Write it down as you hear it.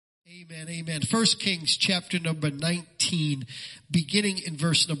Amen, amen. 1 Kings chapter number 19, beginning in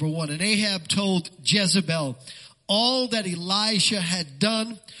verse number 1. And Ahab told Jezebel all that Elijah had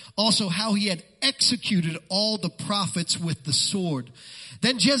done, also how he had executed all the prophets with the sword.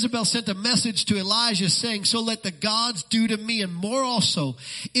 Then Jezebel sent a message to Elijah saying, so let the gods do to me and more also,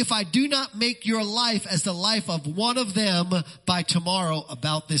 if I do not make your life as the life of one of them by tomorrow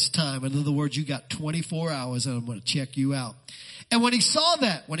about this time. In other words, you got 24 hours and I'm going to check you out. And when he saw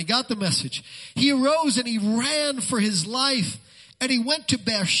that, when he got the message, he arose and he ran for his life. And he went to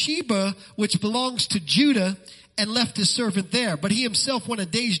Beersheba, which belongs to Judah, and left his servant there. But he himself went a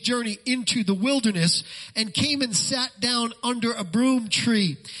day's journey into the wilderness and came and sat down under a broom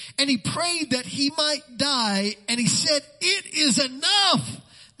tree. And he prayed that he might die. And he said, it is enough.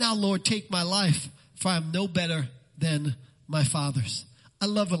 Now, Lord, take my life, for I am no better than my fathers. I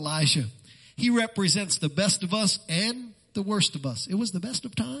love Elijah. He represents the best of us and the worst of us. It was the best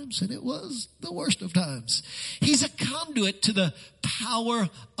of times and it was the worst of times. He's a conduit to the power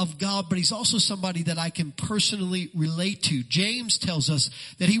of God, but he's also somebody that I can personally relate to. James tells us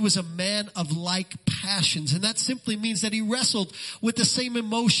that he was a man of like passions, and that simply means that he wrestled with the same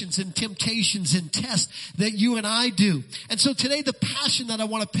emotions and temptations and tests that you and I do. And so today the passion that I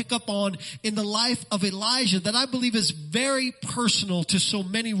want to pick up on in the life of Elijah that I believe is very personal to so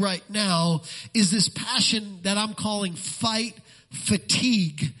many right now is this passion that I'm calling fight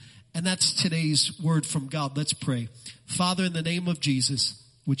fatigue. And that's today's word from God. Let's pray. Father, in the name of Jesus,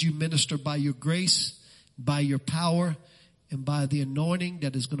 would you minister by your grace, by your power, and by the anointing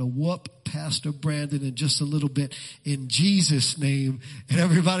that is going to whoop Pastor Brandon in just a little bit in Jesus' name. And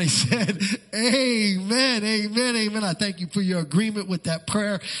everybody said, amen, amen, amen. I thank you for your agreement with that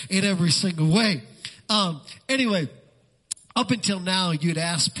prayer in every single way. Anyway, up until now, you'd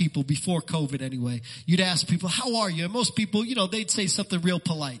ask people, before COVID anyway, you'd ask people, how are you? And most people, they'd say something real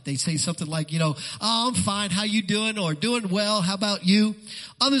polite. They'd say something like, oh, I'm fine. How you doing? Or doing well. How about you?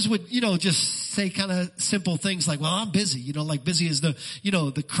 Others would, just say kind of simple things like, well, I'm busy. Like busy is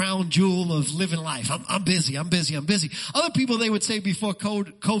the crown jewel of living life. I'm busy. Other people, they would say before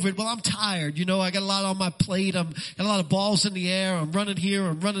COVID, well, I'm tired. I got a lot on my plate. Got a lot of balls in the air. I'm running here.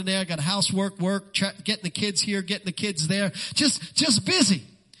 I'm running there. I got housework, getting the kids here, getting the kids there. Just busy.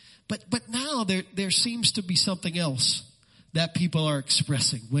 But now there seems to be something else that people are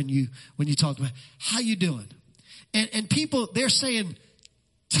expressing when you talk about how you doing. And people, they're saying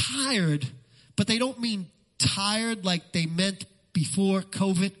tired, but they don't mean tired like they meant before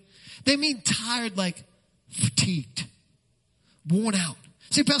COVID. They mean tired like fatigued, worn out.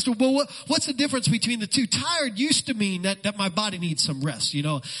 Say, Pastor, well, what's the difference between the two? Tired used to mean that my body needs some rest.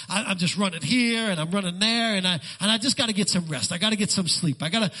 I'm just running here and I'm running there and I just got to get some rest. I got to get some sleep. I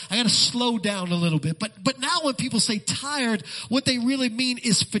got to slow down a little bit. But now when people say tired, what they really mean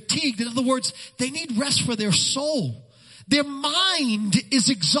is fatigued. In other words, they need rest for their soul. Their mind is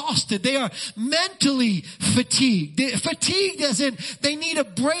exhausted. They are mentally fatigued. They're fatigued as in they need a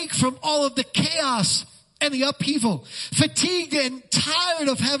break from all of the chaos and the upheaval. Fatigued and tired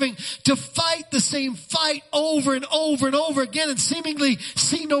of having to fight the same fight over and over and over again and seemingly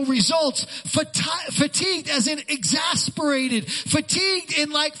see no results. Fatigued as in exasperated. Fatigued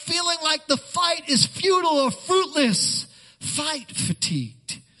in like feeling like the fight is futile or fruitless. Fight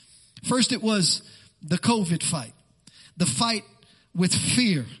fatigued. First it was the COVID fight. The fight with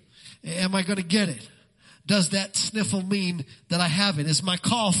fear. Am I going to get it? Does that sniffle mean that I have it? Is my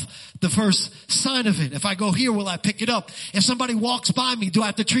cough the first sign of it? If I go here, will I pick it up? If somebody walks by me, do I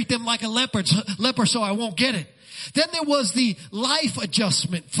have to treat them like a leper so I won't get it? Then there was the life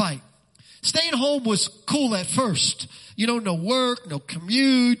adjustment fight. Staying home was cool at first. No work, no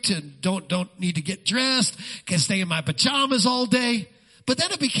commute, and don't need to get dressed. Can stay in my pajamas all day. But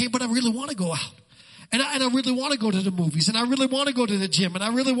then it became, but I really want to go out. And I really want to go to the movies, and I really want to go to the gym, and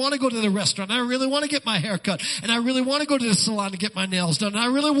I really want to go to the restaurant, and I really want to get my hair cut, and I really want to go to the salon to get my nails done, and I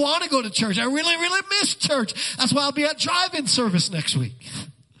really want to go to church. I really, really miss church. That's why I'll be at drive-in service next week.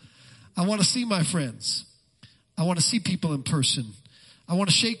 I want to see my friends. I want to see people in person. I want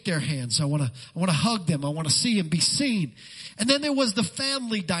to shake their hands. I want to hug them. I want to see and be seen. And then there was the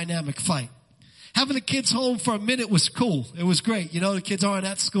family dynamic fight. Having the kids home for a minute was cool. It was great. The kids aren't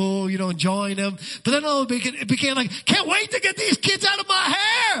at school, enjoying them. But then it became like, can't wait to get these kids out of my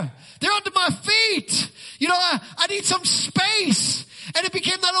hair. They're under my feet. I need some space. And it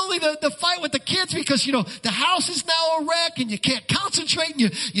became not only the fight with the kids because, the house is now a wreck and you can't concentrate and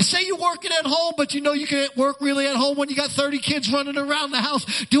you say you're working at home, but you can't work really at home when you got 30 kids running around the house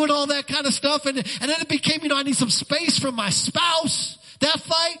doing all that kind of stuff. And then it became, I need some space from my spouse. That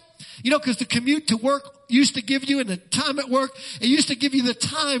fight. Because the commute to work used to give you and the time at work, it used to give you the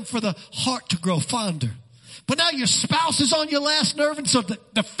time for the heart to grow fonder. But now your spouse is on your last nerve, and so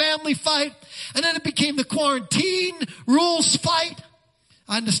the family fight, and then it became the quarantine rules fight.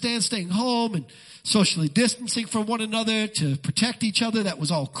 I understand staying home and socially distancing from one another to protect each other. That was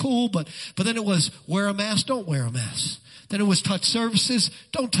all cool, but then it was wear a mask, don't wear a mask. Then it was touch services,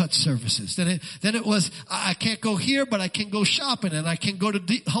 don't touch services. Then it was, I can't go here, but I can go shopping, and I can go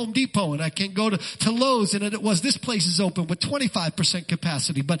to Home Depot, and I can go to Lowe's. And then it was, this place is open with 25%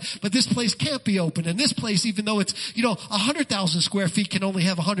 capacity, but this place can't be open. And this place, even though it's, 100,000 square feet, can only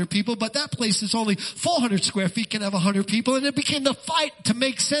have 100 people, but that place is only 400 square feet, can have 100 people. And it became the fight to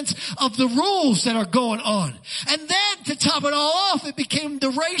make sense of the rules that are going on. And then to top it all off, it became the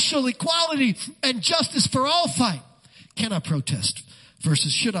racial equality and justice for all fight. Can I protest?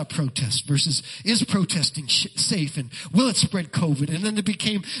 Versus should I protest? Versus is protesting safe, and will it spread COVID? And then it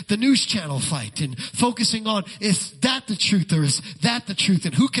became the news channel fight and focusing on, is that the truth or is that the truth?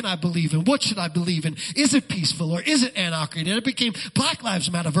 And who can I believe in? What should I believe in? Is it peaceful or is it anarchy? And it became Black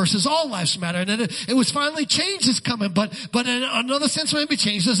Lives Matter versus All Lives Matter. And then it was finally change is coming, but in another sense, maybe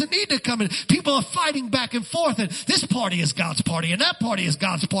change doesn't need to come. And people are fighting back and forth, and this party is God's party and that party is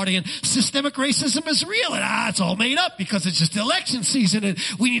God's party, and systemic racism is real, and it's all made up because it's just election season. And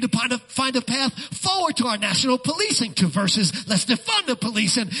we need to find a path forward to our national policing to versus let's defund the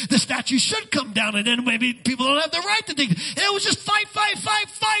police, and the statue should come down, and then maybe people don't have the right to think. And it was just fight.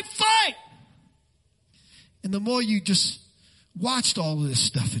 And the more you just watched all of this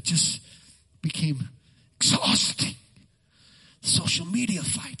stuff, it just became exhausting. Social media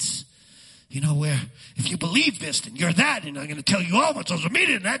fights. Where if you believe this, then you're that, and I'm going to tell you all about social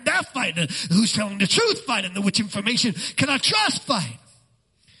media, and that fight, and who's telling the truth fight, and which information can I trust fight.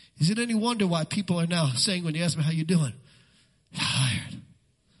 Is it any wonder why people are now saying, when you ask me how you doing, tired,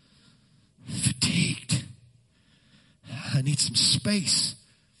 fatigued, I need some space,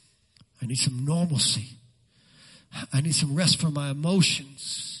 I need some normalcy, I need some rest from my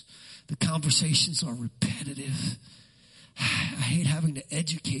emotions, the conversations are repetitive, I hate having to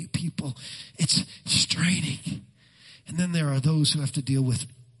educate people, it's draining. And then there are those who have to deal with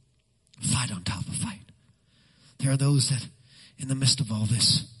fight on top of fight. There are those that in the midst of all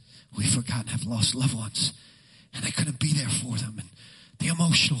this, we've forgotten, have lost loved ones, and I couldn't be there for them. And the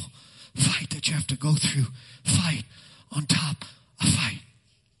emotional fight that you have to go through, fight on top of fight.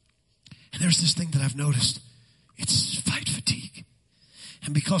 And there's this thing that I've noticed. It's fight fatigue.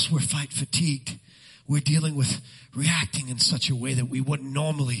 And because we're fight fatigued, we're dealing with reacting in such a way that we wouldn't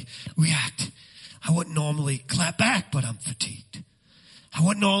normally react. I wouldn't normally clap back, but I'm fatigued. I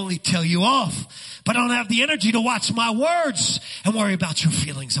wouldn't normally tell you off, but I don't have the energy to watch my words and worry about your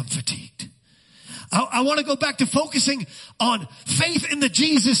feelings. I'm fatigued. I want to go back to focusing on faith in the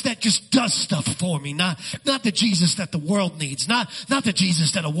Jesus that just does stuff for me, not the Jesus that the world needs, not the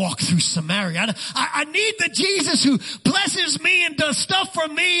Jesus that'll walk through Samaria. I need the Jesus who blesses me and does stuff for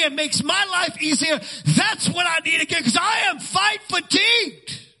me and makes my life easier. That's what I need again, because I am fight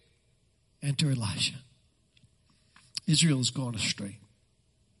fatigued. Enter Elijah. Israel has gone astray.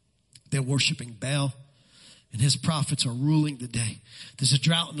 They're worshiping Baal, and his prophets are ruling the day. There's a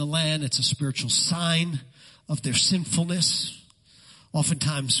drought in the land. It's a spiritual sign of their sinfulness.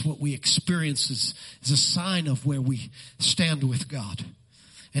 Oftentimes what we experience is a sign of where we stand with God.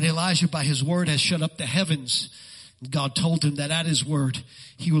 And Elijah, by his word, has shut up the heavens. God told him that at his word,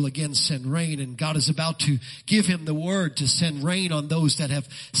 he will again send rain. And God is about to give him the word to send rain on those that have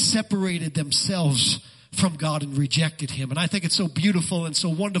separated themselves from God and rejected him. And I think it's so beautiful and so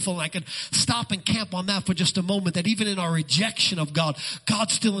wonderful. And I can stop and camp on that for just a moment, that even in our rejection of God, God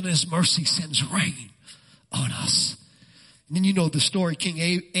still in his mercy sends rain on us. And then you know the story.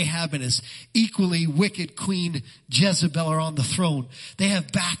 King Ahab and his equally wicked queen Jezebel are on the throne. They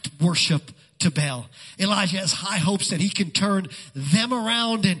have backed worship to Baal. Elijah has high hopes that he can turn them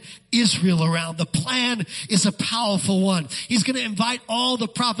around and Israel around. The plan is a powerful one. He's going to invite all the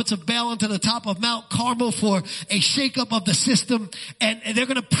prophets of Baal onto the top of Mount Carmel for a shakeup of the system, and they're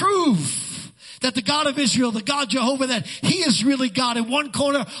going to prove that the God of Israel, the God Jehovah, that he is really God. In one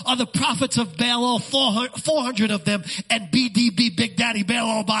corner are the prophets of Baal, all 400 of them, and BDB, Big Daddy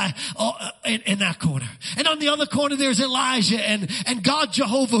Baal, in that corner. And on the other corner there's Elijah and God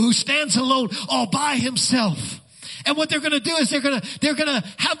Jehovah, who stands alone all by himself. And what they're going to do is they're going to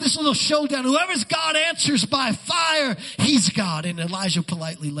have this little showdown. Whoever's God answers by fire, he's God. And Elijah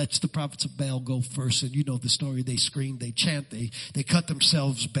politely lets the prophets of Baal go first. And you know the story. They scream, they chant, they cut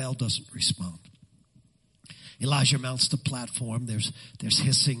themselves. Baal doesn't respond. Elijah mounts the platform. There's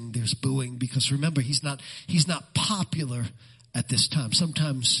hissing, there's booing, because remember, he's not popular at this time.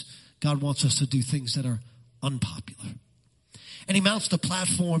 Sometimes God wants us to do things that are unpopular. And he mounts the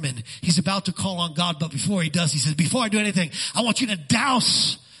platform and he's about to call on God. But before he does, he says, before I do anything, I want you to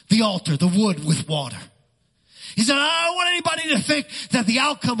douse the altar, the wood, with water. He said, I don't want anybody to think that the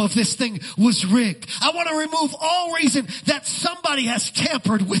outcome of this thing was rigged. I want to remove all reason that somebody has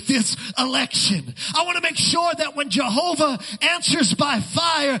tampered with this election. I want to make sure that when Jehovah answers by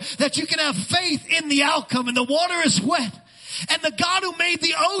fire, that you can have faith in the outcome, and the water is wet. And the God who made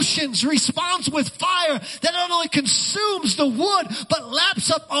the oceans responds with fire that not only consumes the wood, but laps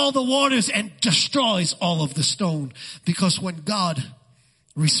up all the waters and destroys all of the stone. Because when God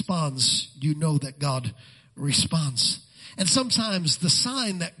responds, you know that God responds. And sometimes the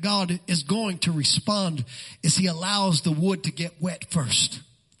sign that God is going to respond is he allows the wood to get wet first.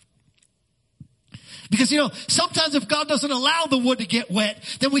 Because, sometimes if God doesn't allow the wood to get wet,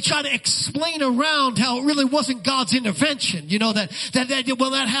 then we try to explain around how it really wasn't God's intervention.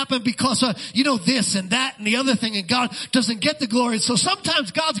 That happened because, this and that and the other thing, and God doesn't get the glory. So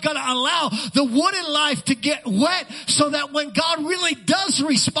sometimes God's got to allow the wood in life to get wet so that when God really does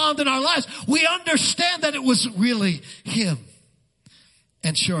respond in our lives, we understand that it was really him.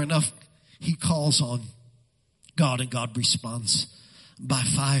 And sure enough, he calls on God and God responds by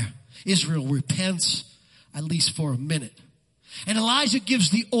fire. Israel repents, at least for a minute. And Elijah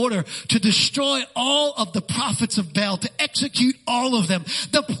gives the order to destroy all of the prophets of Baal, to execute all of them.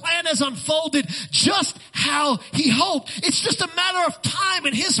 The plan has unfolded just how he hoped. It's just a matter of time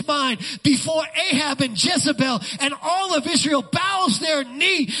in his mind before Ahab and Jezebel and all of Israel bows their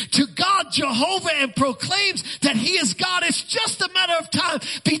knee to God Jehovah and proclaims that he is God. It's just a matter of time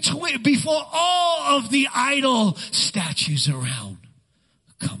before all of the idol statues around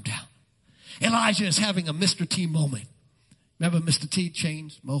come down. Elijah is having a Mr. T moment. Remember Mr. T,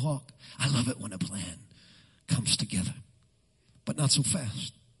 chains, mohawk? I love it when a plan comes together, but not so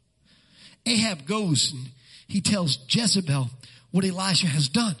fast. Ahab goes and he tells Jezebel what Elijah has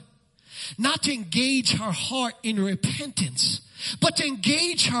done. Not to engage her heart in repentance, but to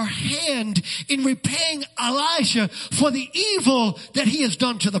engage her hand in repaying Elijah for the evil that he has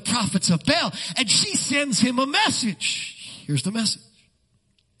done to the prophets of Baal. And she sends him a message. Here's the message.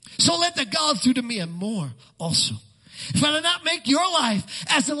 So let the gods do to me and more also. If I do not make your life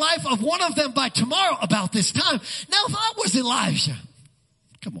as the life of one of them by tomorrow about this time. Now if I was Elijah,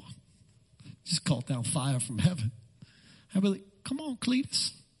 come on, just called down fire from heaven. I'd be like, come on,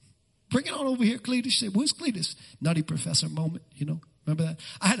 Cletus. Bring it on over here, Cletus. You say, where's Cletus? Nutty professor moment, remember that?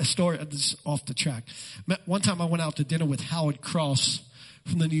 I had a story, this is off the track. One time I went out to dinner with Howard Cross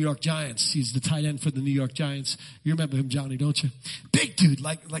from the New York Giants. He's the tight end for the New York Giants. You remember him, Johnny, don't you? Big dude,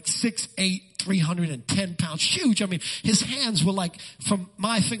 like 6'8", 310 pounds, huge. I mean, his hands were like from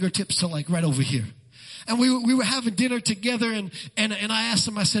my fingertips to like right over here. And we were having dinner together and I asked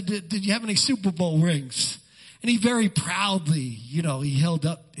him, I said, did you have any Super Bowl rings? And he very proudly, he held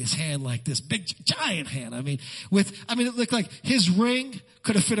up his hand like this, big giant hand. It looked like his ring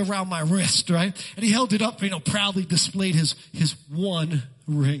could have fit around my wrist, right? And he held it up, proudly displayed his one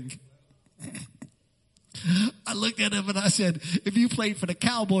ring. I looked at him and I said, if you played for the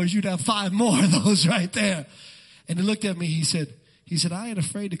Cowboys, you'd have 5 more of those right there. And he looked at me, he said, I ain't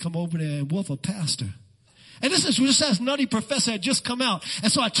afraid to come over there and whoop a pastor. And this is just as Nutty Professor had just come out.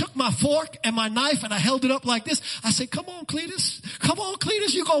 And so I took my fork and my knife and I held it up like this. I said, come on, Cletus.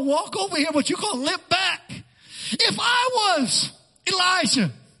 You're going to walk over here, but you're going to limp back. If I was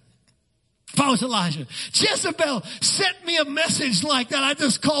Elijah, Jezebel sent me a message like that. I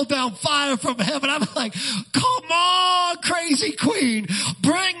just called down fire from heaven. I'm like, come on, crazy queen.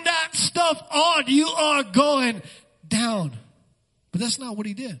 Bring that stuff on. You are going down. But that's not what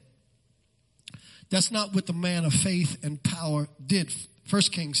he did. That's not what the man of faith and power did. 1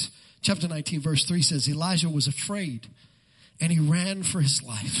 Kings chapter 19 verse 3 says, Elijah was afraid and he ran for his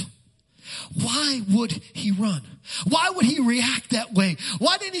life. Why would he run? Why would he react that way?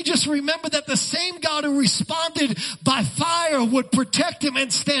 Why didn't he just remember that the same God who responded by fire would protect him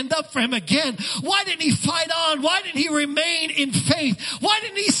and stand up for him again? Why didn't he fight on? Why didn't he remain in faith? Why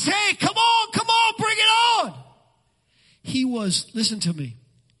didn't he say, come on, bring it on? He was, listen to me,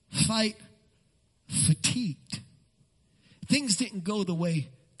 fight fatigued. Things didn't go the way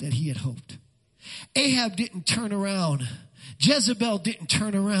that he had hoped. Ahab didn't turn around. Jezebel didn't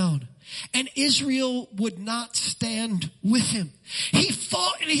turn around. And Israel would not stand with him. He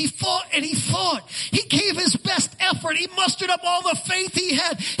fought and he fought and he fought. He gave his best effort. He mustered up all the faith he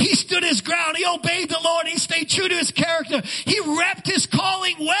had. He stood his ground. He obeyed the Lord. He stayed true to his character. He repped his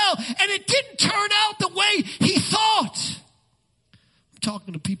calling well. And it didn't turn out the way he thought. I'm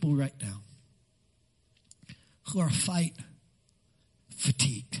talking to people right now who are fight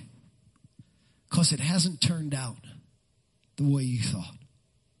fatigued. because it hasn't turned out the way you thought.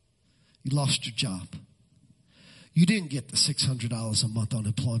 You lost your job. You didn't get the $600 a month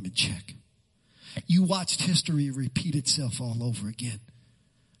unemployment check. You watched history repeat itself all over again.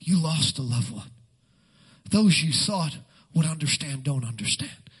 You lost a loved one. Those you thought would understand don't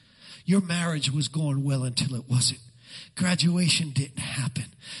understand. Your marriage was going well until it wasn't. Graduation didn't happen.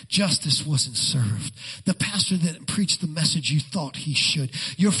 Justice wasn't served. The pastor didn't preach the message you thought he should.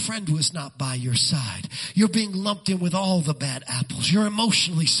 Your friend was not by your side. You're being lumped in with all the bad apples. You're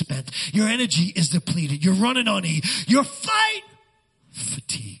emotionally spent. Your energy is depleted. You're running on E. You're fight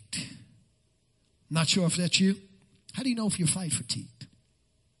fatigued. Not sure if that's you. How do you know if you're fight fatigued?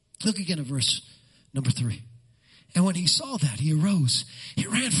 Look again at verse number 3. And when he saw that, he arose. He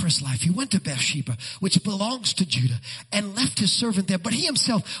ran for his life. He went to Bathsheba, which belongs to Judah, and left his servant there. But he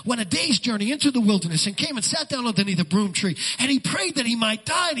himself went a day's journey into the wilderness and came and sat down underneath a broom tree. And he prayed that he might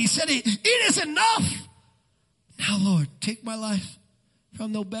die. And he said, it is enough. Now, Lord, take my life, for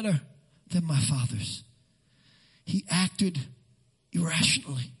I'm no better than my father's. He acted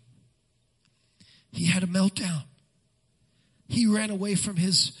irrationally. He had a meltdown. He ran away from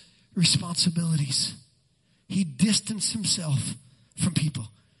his responsibilities. He distanced himself from people.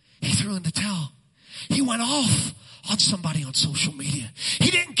 He threw in the towel. He went off on somebody on social media. He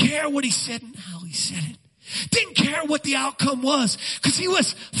didn't care what he said and how he said it. Didn't care what the outcome was because he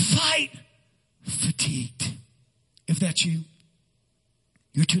was fight fatigued. If that's you,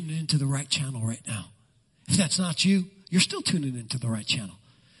 you're tuning into the right channel right now. If that's not you, you're still tuning into the right channel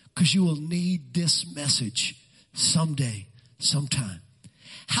because you will need this message someday, sometime.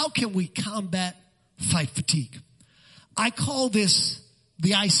 How can we combat fight fatigue? I call this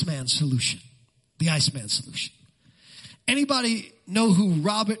the Iceman solution. The Iceman solution. Anybody know who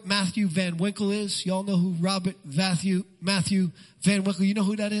Robert Matthew Van Winkle is? Y'all know who Robert Matthew Van Winkle? You know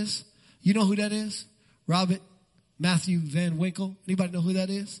who that is? You know who that is? Robert Matthew Van Winkle. Anybody know who that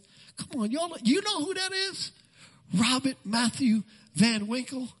is? Come on, y'all know, you know who that is? Robert Matthew Van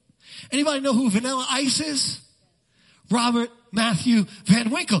Winkle. Anybody know who Vanilla Ice is? Robert Matthew Van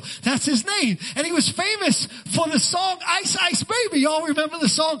Winkle. That's his name. And he was famous for the song Ice Ice Baby. Y'all remember the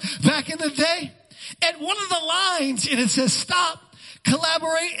song back in the day? And one of the lines, and it says, stop,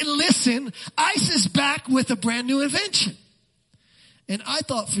 collaborate, and listen. Ice is back with a brand new invention. And I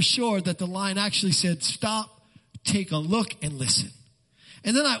thought for sure that the line actually said, stop, take a look, and listen.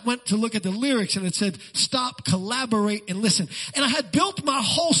 And then I went to look at the lyrics and it said, stop, collaborate, and listen. And I had built my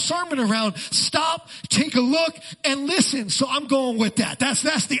whole sermon around stop, take a look, and listen. So I'm going with that. That's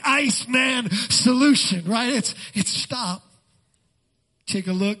the Iceman solution, right? It's stop, take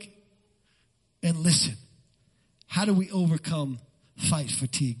a look, and listen. How do we overcome fight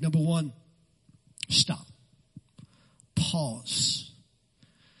fatigue? Number 1, stop. Pause.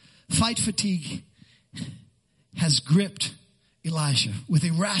 Fight fatigue has gripped Elijah with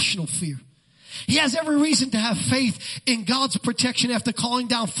irrational fear. He has every reason to have faith in God's protection after calling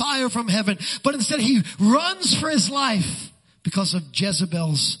down fire from heaven, but instead he runs for his life because of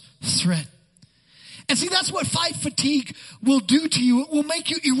Jezebel's threat. And see, that's what fight fatigue will do to you. It will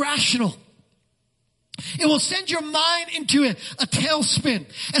make you irrational. It will send your mind into a tailspin.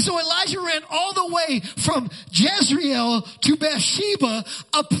 And so Elijah ran all the way from Jezreel to Bathsheba,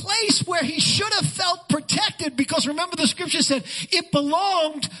 a place where he should have felt protected because remember the scripture said it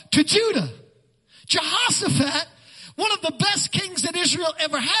belonged to Judah. Jehoshaphat, one of the best kings that Israel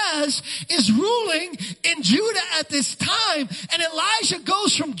ever has, is ruling in Judah at this time. And Elijah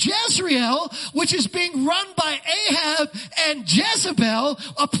goes from Jezreel, which is being run by Ahab and Jezebel,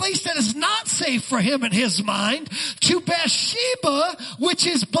 a place that is not safe for him in his mind, to Bathsheba, which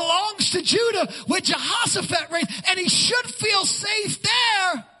belongs to Judah, where Jehoshaphat reigned. And he should feel safe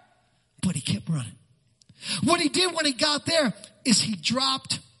there, but he kept running. What he did when he got there is he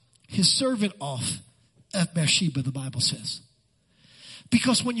dropped his servant off at Bathsheba, the Bible says.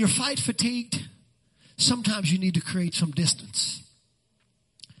 Because when you're fight fatigued, sometimes you need to create some distance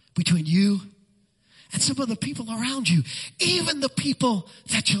between you and some of the people around you, even the people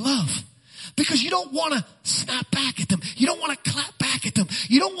that you love. Because you don't want to snap back at them. You don't want to clap back at them.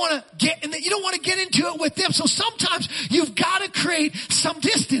 You don't want to get in you don't want to get into it with them. So sometimes you've got to create some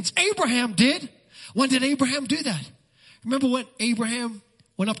distance. Abraham did. When did Abraham do that? Remember when Abraham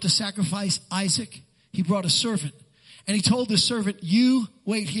went up to sacrifice Isaac? He brought a servant and he told the servant, you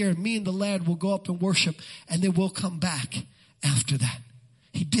wait here and me and the lad will go up and worship and then we'll come back after that.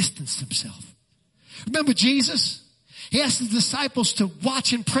 He distanced himself. Remember Jesus? He asked the disciples to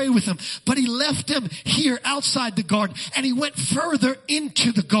watch and pray with him, but he left them here outside the garden and he went further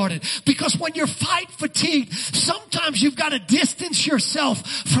into the garden. Because when you're fight fatigued, sometimes you've got to distance yourself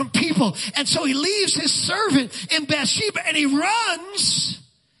from people. And so he leaves his servant in Bathsheba and he runs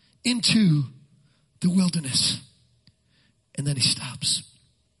into the wilderness. And then he stops.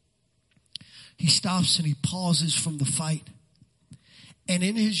 He stops and he pauses from the fight. And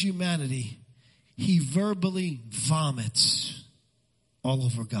in his humanity, he verbally vomits all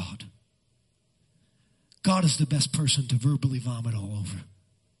over God. God is the best person to verbally vomit all over.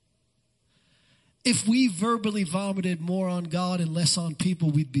 If we verbally vomited more on God and less on people,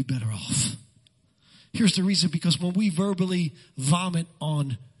 we'd be better off. Here's the reason, because when we verbally vomit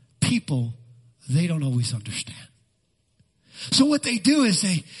on people, they don't always understand. So what they do is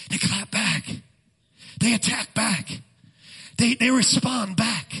they clap back. They attack back. They respond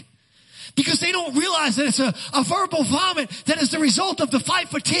back. Because they don't realize that it's a verbal vomit that is the result of the fight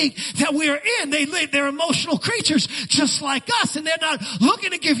fatigue that we are in. They're emotional creatures just like us, and they're not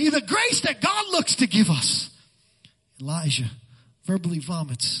looking to give you the grace that God looks to give us. Elijah verbally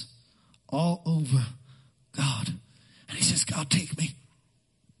vomits all over God. And he says, God, take me.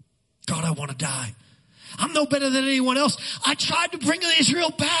 God, I want to die. I'm no better than anyone else. I tried to bring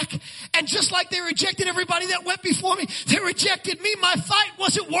Israel back, and just like they rejected everybody that went before me, they rejected me. My fight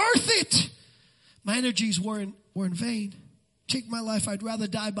wasn't worth it. My energies were in vain. Take my life. I'd rather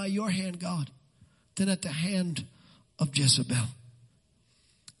die by your hand, God, than at the hand of Jezebel.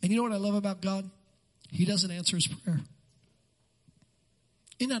 And you know what I love about God? He doesn't answer his prayer.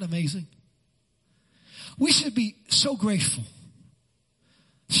 Isn't that amazing? We should be so grateful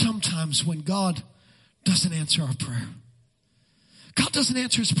sometimes when God doesn't answer our prayer. God doesn't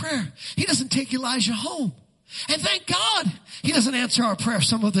answer his prayer. He doesn't take Elijah home. And thank God he doesn't answer our prayer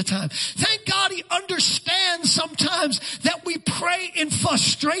some of the time. Thank God he understands sometimes that we pray in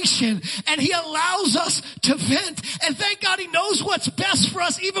frustration and he allows us to vent. And thank God he knows what's best for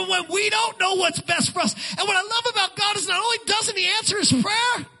us even when we don't know what's best for us. And what I love about God is not only doesn't he answer his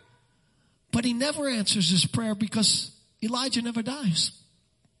prayer, but he never answers his prayer because Elijah never dies.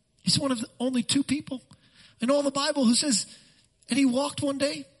 He's one of the only two people in all the Bible who says, and he walked one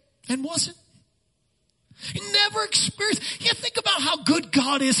day and wasn't. He never experienced. You think about how good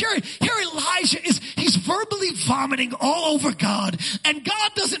God is. Here Elijah is, he's verbally vomiting all over God. And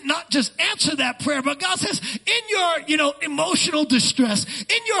God doesn't not just answer that prayer, but God says, in your, emotional distress,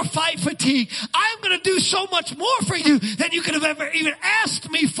 in your fight fatigue, I'm going to do so much more for you than you could have ever even asked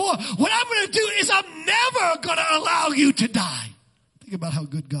me for. What I'm going to do is I'm never going to allow you to die. Think about how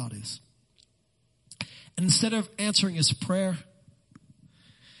good God is. And instead of answering his prayer,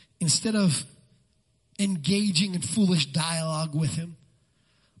 instead of engaging in foolish dialogue with him.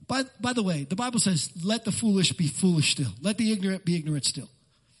 By the way, the Bible says, let the foolish be foolish still. Let the ignorant be ignorant still.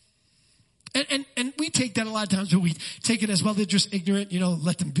 And we take that a lot of times, but we take it as, well, they're just ignorant,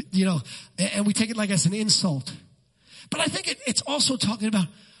 let them be, and we take it like as an insult. But I think it's also talking about,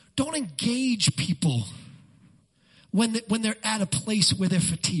 don't engage people when they're at a place where they're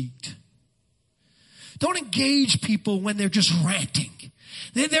fatigued. Don't engage people when they're just ranting.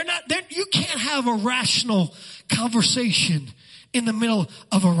 You can't have a rational conversation in the middle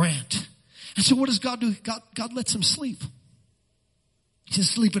of a rant. And so what does God do? God lets him sleep. He says,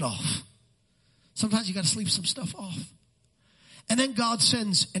 sleep it off. Sometimes you got to sleep some stuff off. And then God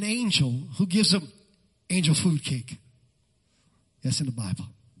sends an angel who gives him angel food cake. That's in the Bible.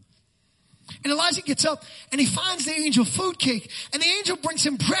 And Elijah gets up and he finds the angel food cake, and the angel brings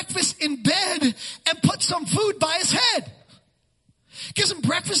him breakfast in bed and puts some food by his head. Gives him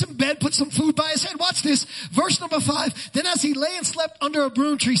breakfast in bed, puts some food by his head. Watch this. Verse number 5. Then as he lay and slept under a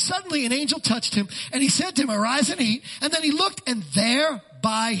broom tree, suddenly an angel touched him, and he said to him, arise and eat. And then he looked, and there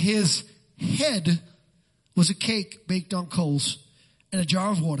by his head was a cake baked on coals and a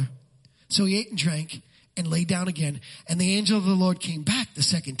jar of water. So he ate and drank and lay down again. And the angel of the Lord came back the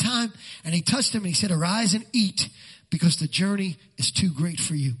second time, and he touched him and he said, arise and eat, because the journey is too great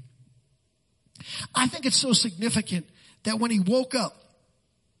for you. I think it's so significant that when he woke up,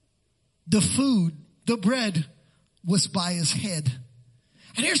 the food, the bread, was by his head.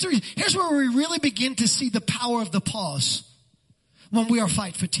 And here's the reason. Here's where we really begin to see the power of the pause when we are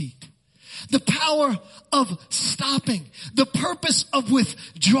fight fatigued. The power of stopping. The purpose of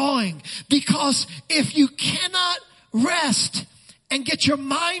withdrawing. Because if you cannot rest and get your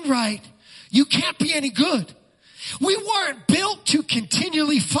mind right, you can't be any good. We weren't built to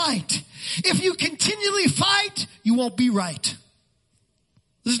continually fight. If you continually fight, you won't be right.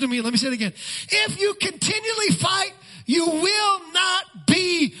 Listen to me. Let me say it again. If you continually fight, you will not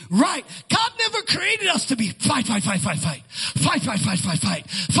be right. God never created us to be fight. If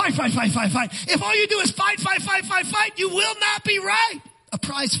all you do is fight, you will not be right. A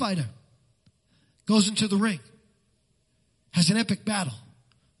prize fighter goes into the ring, has an epic battle.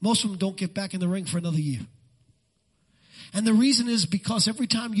 Most of them don't get back in the ring for another year. And the reason is because every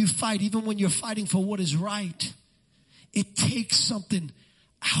time you fight, even when you're fighting for what is right, it takes something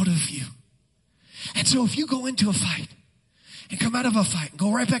out of you. And so if you go into a fight and come out of a fight and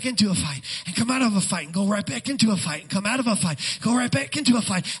go right back into a fight and come out of a fight and go right back into a fight and come out of a fight, go right back into a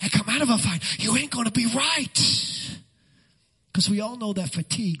fight and come out of a fight, you ain't going to be right. Because we all know that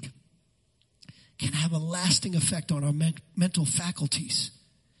fatigue can have a lasting effect on our mental faculties.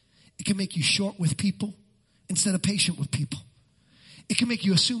 It can make you short with people instead of patient with people. It can make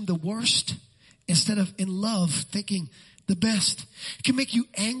you assume the worst instead of in love thinking the best. It can make you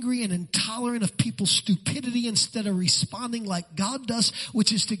angry and intolerant of people's stupidity instead of responding like God does,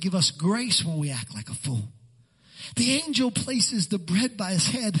 which is to give us grace when we act like a fool. The angel places the bread by his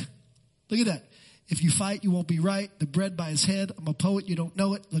head. Look at that. If you fight, you won't be right. The bread by his head. I'm a poet. You don't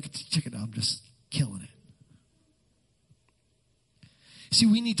know it. Look at the chicken. I'm just killing it. See,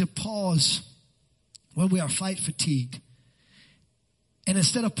 we need to pause when we are fight fatigued. And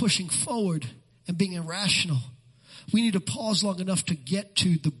instead of pushing forward and being irrational, we need to pause long enough to get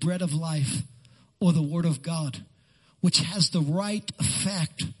to the bread of life or the word of God, which has the right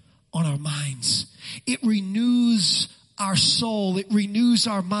effect on our minds. It renews our soul. It renews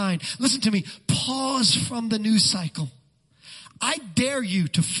our mind. Listen to me. Pause from the news cycle. I dare you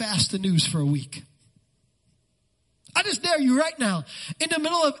to fast the news for a week. I just dare you right now, in the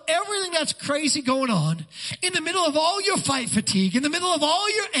middle of everything that's crazy going on, in the middle of all your fight fatigue, in the middle of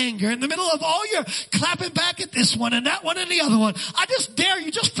all your anger, in the middle of all your clapping back at this one and that one and the other one, I just dare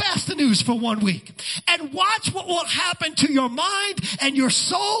you, just fast the news for 1 week and watch what will happen to your mind and your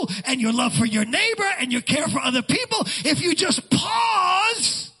soul and your love for your neighbor and your care for other people if you just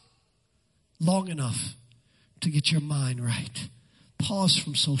pause long enough to get your mind right. Pause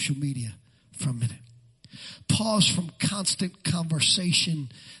from social media for a minute. Pause from constant conversation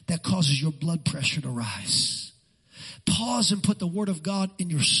that causes your blood pressure to rise. Pause and put the word of God in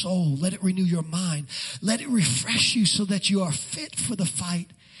your soul. Let it renew your mind. Let it refresh you so that you are fit for the fight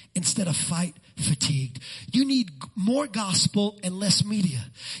instead of fight fatigued. You need more gospel and less media.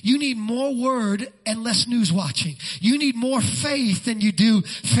 You need more word and less news watching. You need more faith than you do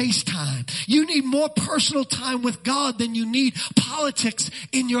FaceTime. You need more personal time with God than you need politics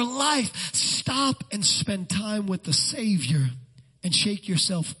in your life. Stop and spend time with the Savior and shake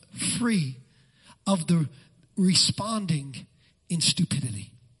yourself free of the responding in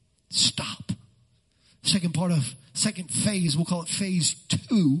stupidity. Stop. Second phase, we'll call it phase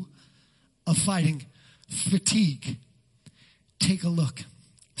 2 of fighting fatigue. Take a look.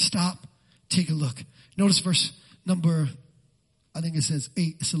 Stop. Take a look. Notice verse number, I think it says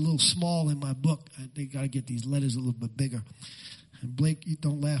 8. It's a little small in my book. They got to get these letters a little bit bigger. And Blake, you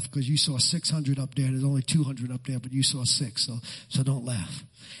don't laugh because you saw 600 up there. There's only 200 up there, but you saw 6. So don't laugh.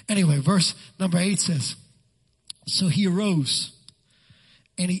 Anyway, verse number 8 says, so he arose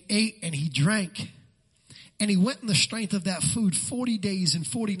and he ate and he drank. And he went in the strength of that food 40 days and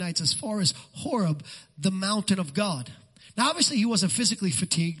 40 nights as far as Horeb, the mountain of God. Now obviously he wasn't physically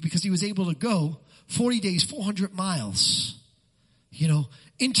fatigued because he was able to go 40 days, 400 miles,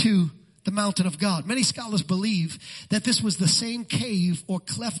 into the mountain of God. Many scholars believe that this was the same cave or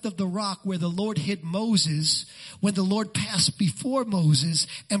cleft of the rock where the Lord hid Moses when the Lord passed before Moses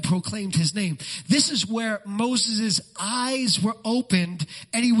and proclaimed his name. This is where Moses' eyes were opened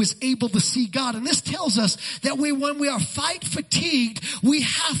and he was able to see God. And this tells us that when we are fight fatigued, we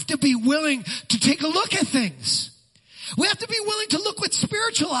have to be willing to take a look at things. We have to be willing to look with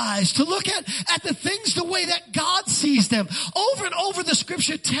spiritual eyes, to look at the things the way that God sees them. Over and over the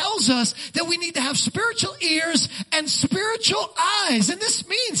scripture tells us that we need to have spiritual ears and spiritual eyes. And this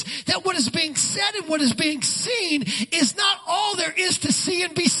means that what is being said and what is being seen is not all there is to see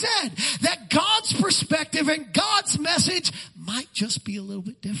and be said. That God's perspective and God's message might just be a little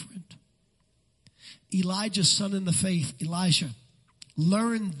bit different. Elijah's son in the faith, Elijah,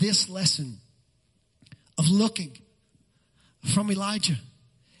 learned this lesson of looking from Elijah.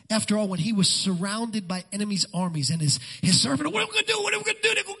 After all, when he was surrounded by enemies' armies and his servant, what are we going to do? What are we going to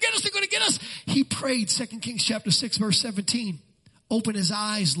do? They're going to get us. They're going to get us. He prayed, 2 Kings chapter 6, verse 17. Open his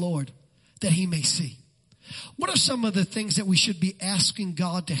eyes, Lord, that he may see. What are some of the things that we should be asking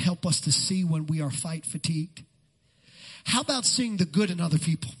God to help us to see when we are fight fatigued? How about seeing the good in other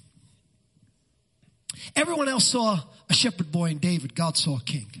people? Everyone else saw a shepherd boy in David. God saw a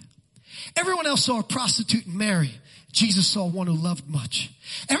king. Everyone else saw a prostitute in Mary. Jesus saw one who loved much.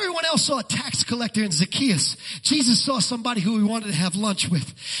 Everyone else saw a tax collector in Zacchaeus. Jesus saw somebody who he wanted to have lunch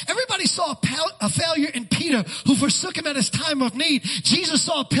with. Everybody saw a failure in Peter who forsook him at his time of need. Jesus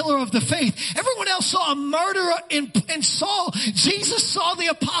saw a pillar of the faith. Everyone else saw a murderer in Saul. Jesus saw the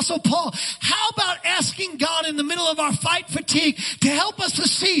apostle Paul. How about asking God in the middle of our fight fatigue to help us to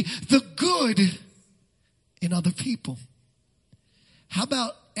see the good in other people? How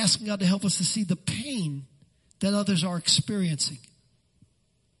about asking God to help us to see the pain that others are experiencing?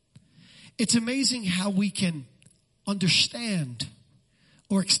 It's amazing how we can understand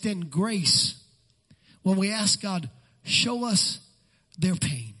or extend grace when we ask God, show us their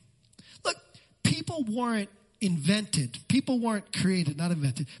pain. Look, people weren't invented. People weren't created, not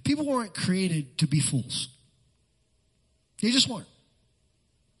invented. People weren't created to be fools. They just weren't.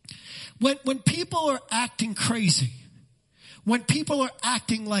 When people are acting crazy, when people are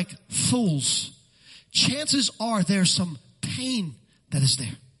acting like fools, chances are there's some pain that is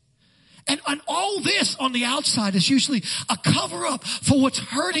there. And all this on the outside is usually a cover up for what's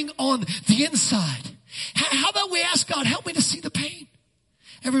hurting on the inside. How about we ask God, help me to see the pain?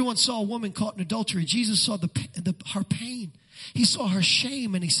 Everyone saw a woman caught in adultery. Jesus saw her pain. He saw her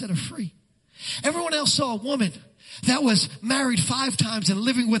shame and he set her free. Everyone else saw a woman that was married 5 times and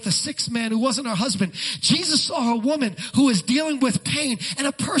living with a 6th man who wasn't her husband. Jesus saw a woman who was dealing with pain and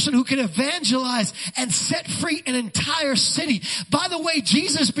a person who could evangelize and set free an entire city. By the way,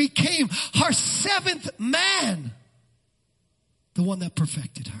 Jesus became her 7th man, the one that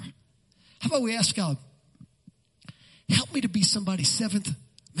perfected her. How about we ask God, help me to be somebody's 7th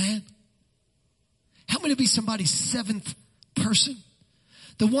man? Help me to be somebody's 7th person,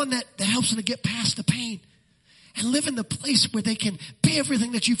 the one that helps them to get past the pain and live in the place where they can be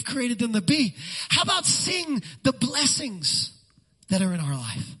everything that you've created them to be. How about seeing the blessings that are in our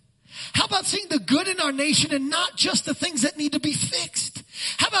life? How about seeing the good in our nation and not just the things that need to be fixed?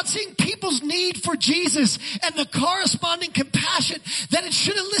 How about seeing people's need for Jesus and the corresponding compassion that it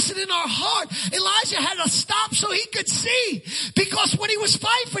should elicit in our heart? Elijah had to stop so he could see, because when he was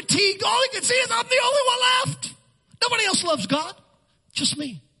fight fatigued, all he could see is, I'm the only one left. Nobody else loves God, just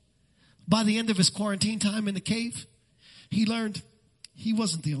me. By the end of his quarantine time in the cave, he learned he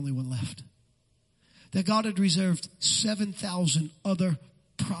wasn't the only one left. That God had reserved 7,000 other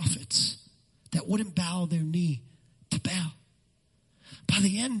prophets that wouldn't bow their knee to bow. By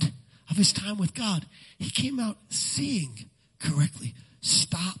the end of his time with God, he came out seeing correctly.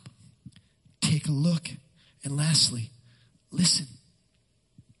 Stop, take a look, and lastly, listen.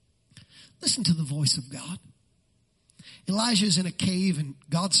 Listen to the voice of God. Elijah is in a cave and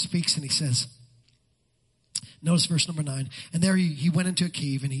God speaks and he says, notice verse number 9, and there he went into a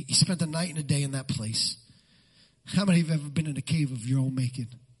cave and he spent a night and a day in that place. How many of you have ever been in a cave of your own making?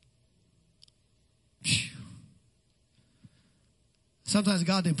 Sometimes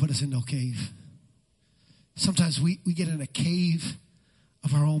God didn't put us in no cave. Sometimes we get in a cave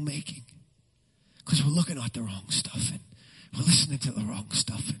of our own making because we're looking at the wrong stuff and we're listening to the wrong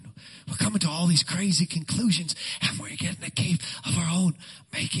stuff and we're coming to all these crazy conclusions and we're getting in a cave of our own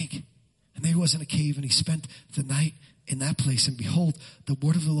making. And there he was in a cave and he spent the night in that place, and behold, the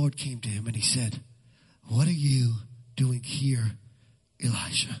word of the Lord came to him and he said, what are you doing here,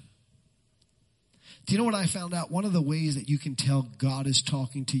 Elijah? Do you know what I found out? One of the ways that you can tell God is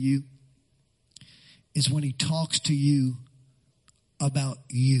talking to you is when he talks to you about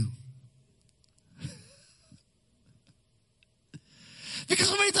you. Because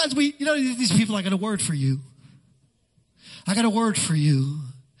so many times these people, I got a word for you. I got a word for you.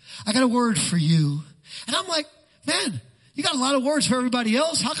 I got a word for you. And I'm like, man, you got a lot of words for everybody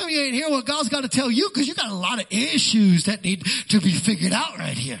else. How come you ain't hear what God's got to tell you? Because you got a lot of issues that need to be figured out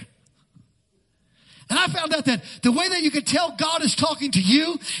right here. And I found out that the way that you can tell God is talking to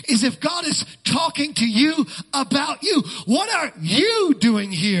you is if God is talking to you about you. What are you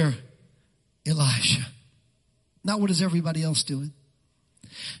doing here, Elijah? Not what is everybody else doing.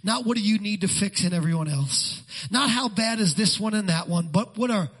 Not what do you need to fix in everyone else. Not how bad is this one and that one, but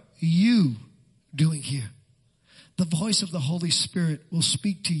what are you doing here? The voice of the Holy Spirit will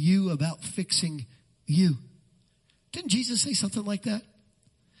speak to you about fixing you. Didn't Jesus say something like that?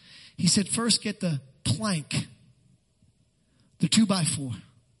 He said, first get the plank, the 2x4,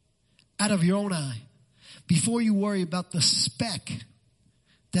 out of your own eye before you worry about the speck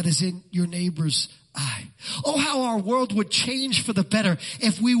that is in your neighbor's eye. Oh, how our world would change for the better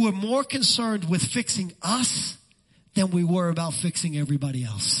if we were more concerned with fixing us than we were about fixing everybody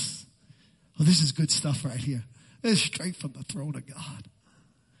else. Well, this is good stuff right here. This is straight from the throne of God.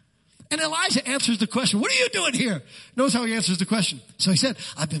 And Elijah answers the question, what are you doing here? Notice how he answers the question. So he said,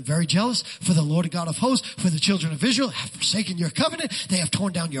 I've been very jealous for the Lord God of hosts, for the children of Israel have forsaken your covenant. They have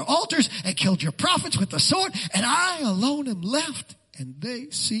torn down your altars and killed your prophets with the sword. And I alone am left, and they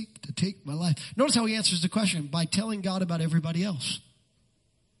seek to take my life. Notice how he answers the question by telling God about everybody else.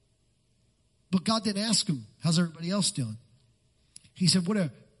 But God didn't ask him, how's everybody else doing? He said, what are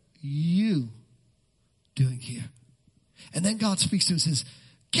you doing here? And then God speaks to him and says,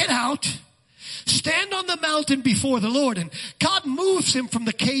 get out, stand on the mountain before the Lord. And God moves him from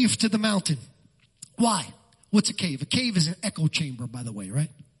the cave to the mountain. Why? What's a cave? A cave is an echo chamber, by the way,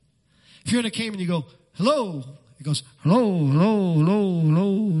 right? If you're in a cave and you go, hello, it goes, hello, hello, hello,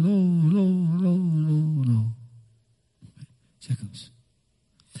 hello, hello, hello, hello, hello, hello. It echoes.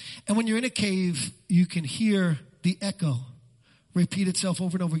 And when you're in a cave, you can hear the echo repeat itself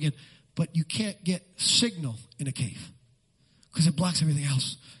over and over again, but you can't get signal in a cave because it blocks everything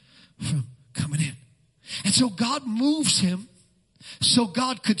else from coming in. And so God moves him so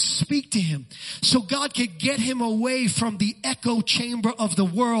God could speak to him, so God could get him away from the echo chamber of the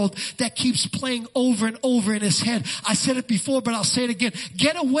world that keeps playing over and over in his head. I said it before, but I'll say it again.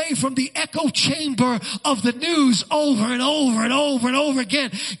 Get away from the echo chamber of the news over and over and over and over again.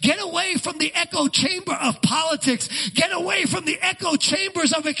 Get away from the echo chamber of politics. Get away from the echo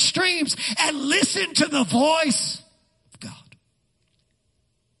chambers of extremes and listen to the voice of God.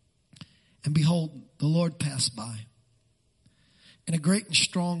 And behold, the Lord passed by. And a great and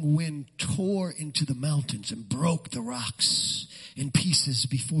strong wind tore into the mountains and broke the rocks in pieces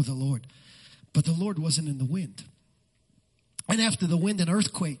before the Lord. But the Lord wasn't in the wind. And after the wind, an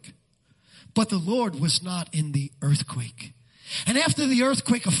earthquake. But the Lord was not in the earthquake. And after the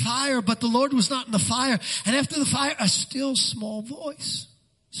earthquake, a fire. But the Lord was not in the fire. And after the fire, a still small voice.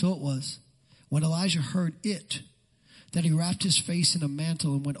 So it was, when Elijah heard it, that he wrapped his face in a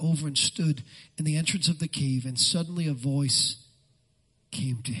mantle and went over and stood in the entrance of the cave. And suddenly a voice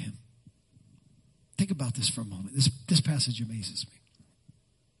came to him. Think about this for a moment. This passage amazes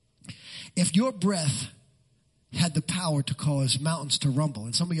me. If your breath had the power to cause mountains to rumble,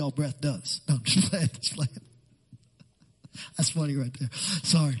 and some of y'all breath does. No, I'm just playing. That's funny right there.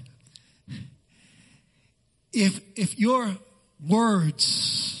 Sorry. If your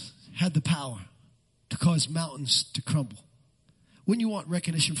words had the power to cause mountains to crumble, wouldn't you want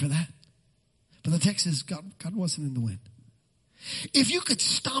recognition for that? But the text says God wasn't in the wind. If you could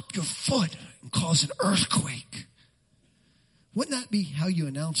stomp your foot and cause an earthquake, wouldn't that be how you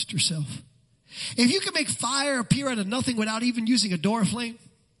announced yourself? If you could make fire appear out of nothing without even using a door flame,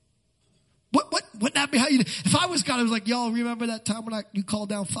 wouldn't that be how you did? If I was God, I was like, y'all remember that time when you called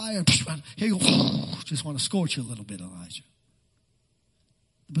down fire? Here you go. Just want to scorch you a little bit, Elijah.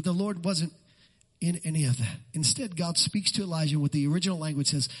 But the Lord wasn't in any of that. Instead, God speaks to Elijah with the original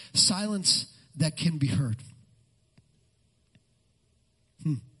language says, silence that can be heard.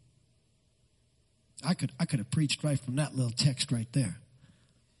 I could have preached right from that little text right there.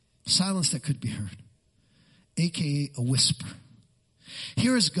 Silence that could be heard, aka a whisper.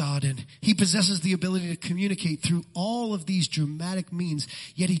 Here is God, and he possesses the ability to communicate through all of these dramatic means,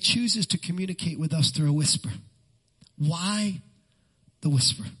 yet he chooses to communicate with us through a whisper. Why the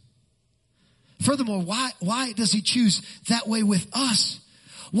whisper? Furthermore, why does he choose that way with us?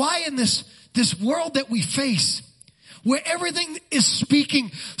 Why in this world that we face, where everything is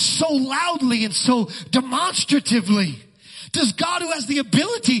speaking so loudly and so demonstratively, does God, who has the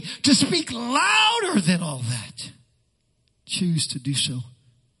ability to speak louder than all that, choose to do so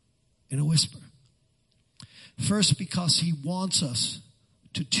in a whisper? First, because he wants us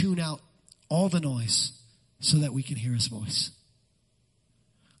to tune out all the noise so that we can hear his voice.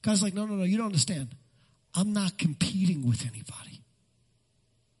 God's like, no, you don't understand. I'm not competing with anybody.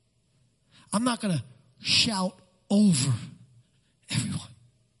 I'm not going to shout over everyone.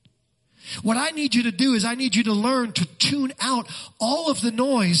 What I need you to do is I need you to learn to tune out all of the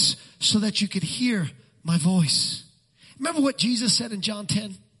noise so that you could hear my voice. Remember what Jesus said in John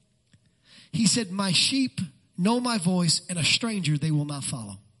 10? He said, my sheep know my voice, and a stranger they will not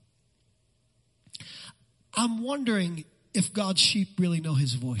follow. I'm wondering if God's sheep really know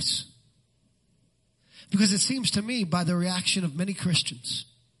his voice. Because it seems to me by the reaction of many Christians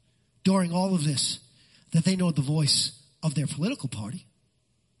during all of this, that they know the voice of their political party,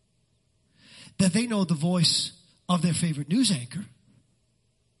 that they know the voice of their favorite news anchor,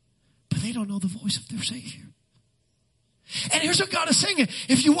 but they don't know the voice of their Savior. And here's what God is saying.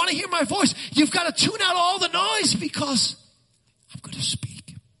 If you want to hear my voice, you've got to tune out all the noise, because I'm going to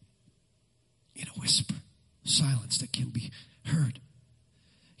speak in a whisper, silence that can be heard.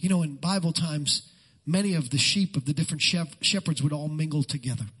 You know, in Bible times, many of the sheep of the different shepherds would all mingle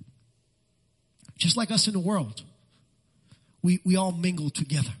together. Just like us in the world. We all mingle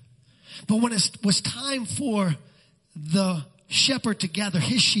together. But when it was time for the shepherd to gather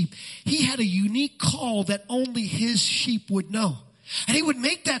his sheep, he had a unique call that only his sheep would know. And he would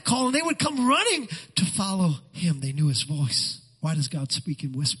make that call and they would come running to follow him. They knew his voice. Why does God speak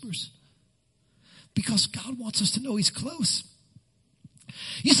in whispers? Because God wants us to know he's close.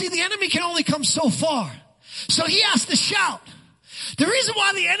 You see, the enemy can only come so far. So he has to shout. The reason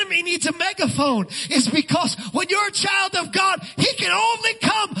why the enemy needs a megaphone is because when you're a child of God, he can only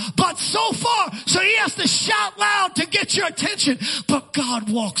come but so far. So he has to shout loud to get your attention. But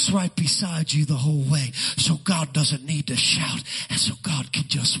God walks right beside you the whole way. So God doesn't need to shout. And so God can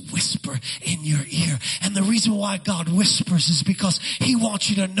just whisper in your ear. And the reason why God whispers is because he wants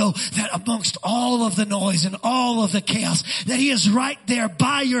you to know that amongst all of the noise and all of the chaos, that he is right there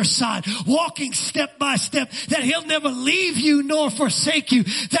by your side, walking step by step, that he'll never leave you nor forsake you,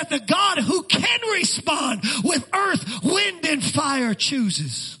 that the God who can respond with earth, wind, and fire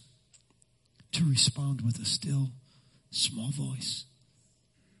chooses to respond with a still, small voice.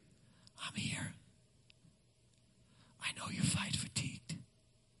 I'm here. I know you're fight fatigued,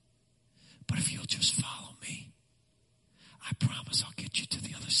 but if you'll just follow me, I promise I'll get you to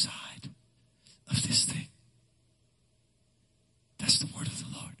the other side of this thing. That's the word of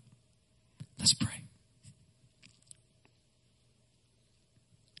the Lord. Let's pray.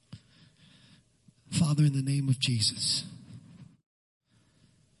 Father, in the name of Jesus,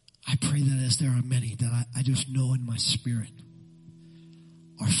 I pray that as there are many that I just know in my spirit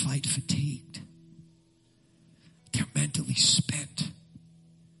are fight fatigued. They're mentally spent.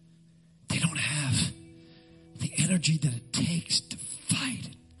 They don't have the energy that it takes to fight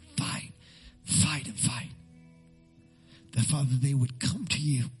and fight, fight and fight. That, Father, they would come to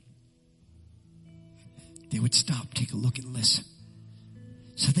you. They would stop, take a look, and listen.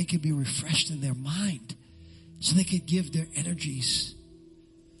 So they could be refreshed in their mind. So they could give their energies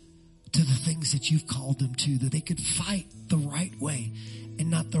to the things that you've called them to. That they could fight the right way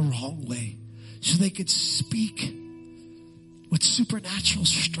and not the wrong way. So they could speak with supernatural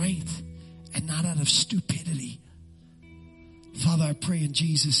strength and not out of stupidity. Father, I pray in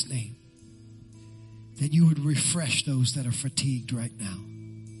Jesus' name that you would refresh those that are fatigued right now.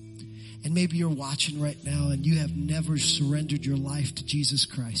 And maybe you're watching right now and you have never surrendered your life to Jesus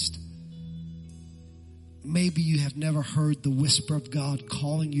Christ. Maybe you have never heard the whisper of God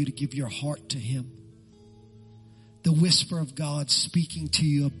calling you to give your heart to him. The whisper of God speaking to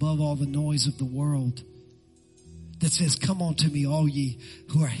you above all the noise of the world that says, come unto me, all ye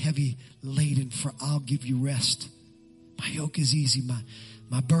who are heavy laden, for I'll give you rest. My yoke is easy,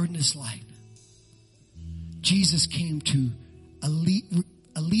 my burden is light. Jesus came to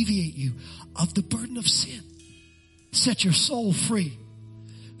alleviate you of the burden of sin. Set your soul free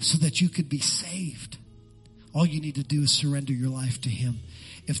so that you could be saved. All you need to do is surrender your life to him.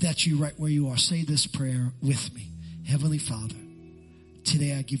 If that's you right where you are, say this prayer with me. Heavenly Father,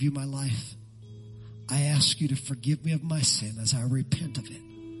 today I give you my life. I ask you to forgive me of my sin as I repent of it.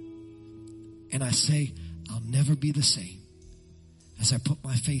 And I say, I'll never be the same as I put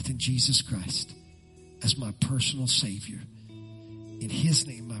my faith in Jesus Christ as my personal Savior. In his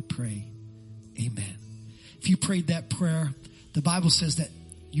name I pray. Amen. If you prayed that prayer, the Bible says that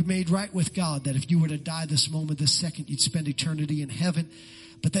you made right with God, that if you were to die this moment, this second, you'd spend eternity in heaven,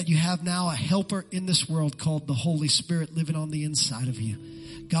 but that you have now a helper in this world called the Holy Spirit living on the inside of you.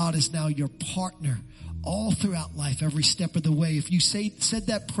 God is now your partner all throughout life, every step of the way. If you said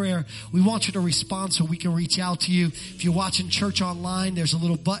that prayer, we want you to respond so we can reach out to you. If you're watching church online, there's a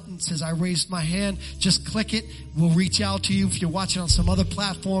little button that says I raised my hand. Just click it. We'll reach out to you. If you're watching on some other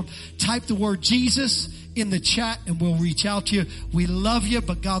platform, type the word Jesus in the chat and we'll reach out to you. We love you,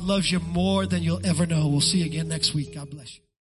 but God loves you more than you'll ever know. We'll see you again next week. God bless you.